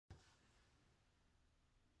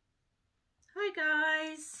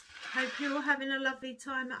guys, hope you're all having a lovely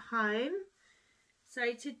time at home.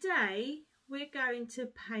 So today we're going to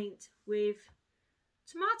paint with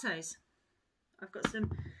tomatoes. I've got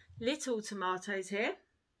some little tomatoes here.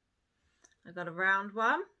 I've got a round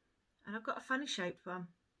one and I've got a funny shaped one.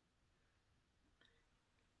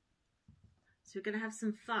 So we're going to have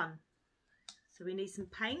some fun. So we need some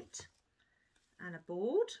paint and a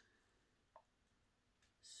board.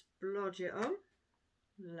 Splodge it on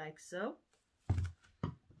like so.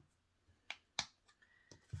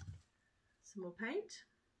 Some more paint.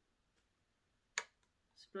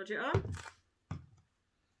 Splodge it on.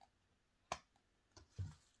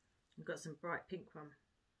 We've got some bright pink one.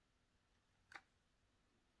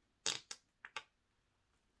 So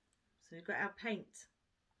we've got our paint.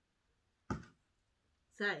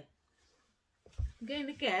 So I'm going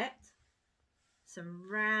to get some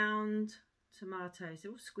round tomatoes,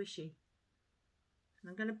 they're all squishy, and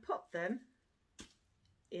I'm going to pop them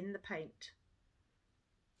in the paint.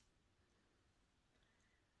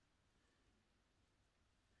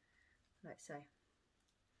 Like so.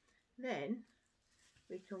 Then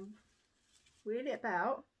we can wheel it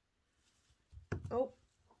about. Oh,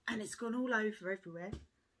 and it's gone all over everywhere.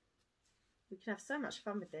 We can have so much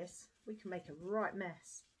fun with this. We can make a right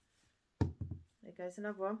mess. There goes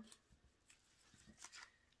another one.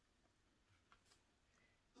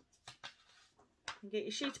 And get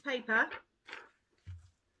your sheet of paper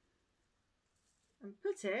and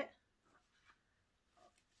put it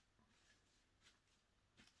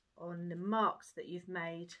on the marks that you've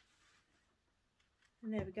made.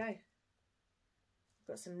 And there we go.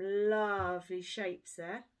 Got some lovely shapes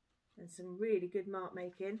there and some really good mark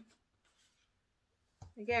making.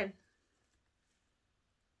 Again,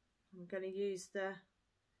 I'm going to use the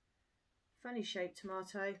funny shaped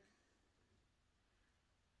tomato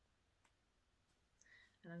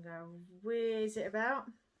and I'm going to whiz it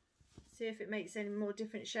about, see if it makes any more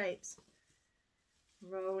different shapes.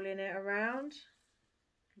 Rolling it around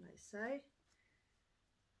like so.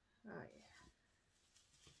 Right.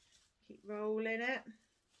 Keep rolling it.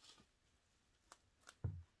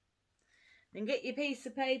 Then get your piece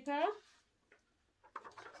of paper,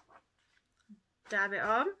 dab it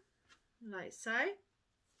on like so.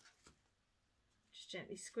 Just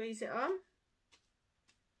gently squeeze it on.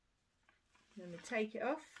 Then we take it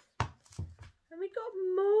off and we got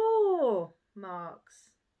more marks.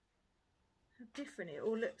 How different it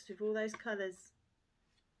all looks with all those colours.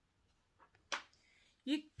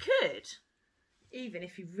 You could, even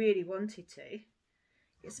if you really wanted to,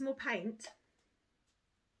 get some more paint,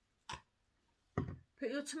 put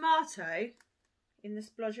your tomato in the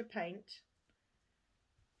splodge of paint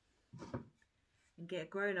and get a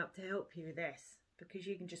grown-up to help you with this, because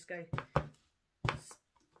you can just go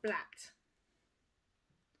splat.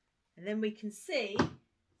 And then we can see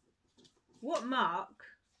what mark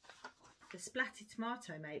the splatty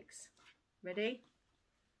tomato makes. Ready?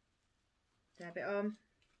 Dab it on.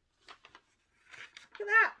 Look at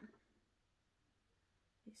that.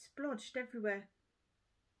 It's splodged everywhere.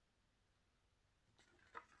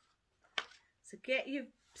 So get your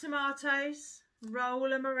tomatoes, roll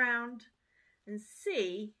them around and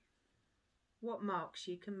see what marks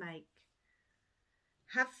you can make.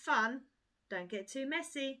 Have fun. Don't get too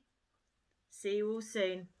messy. See you all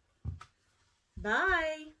soon.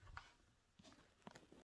 Bye.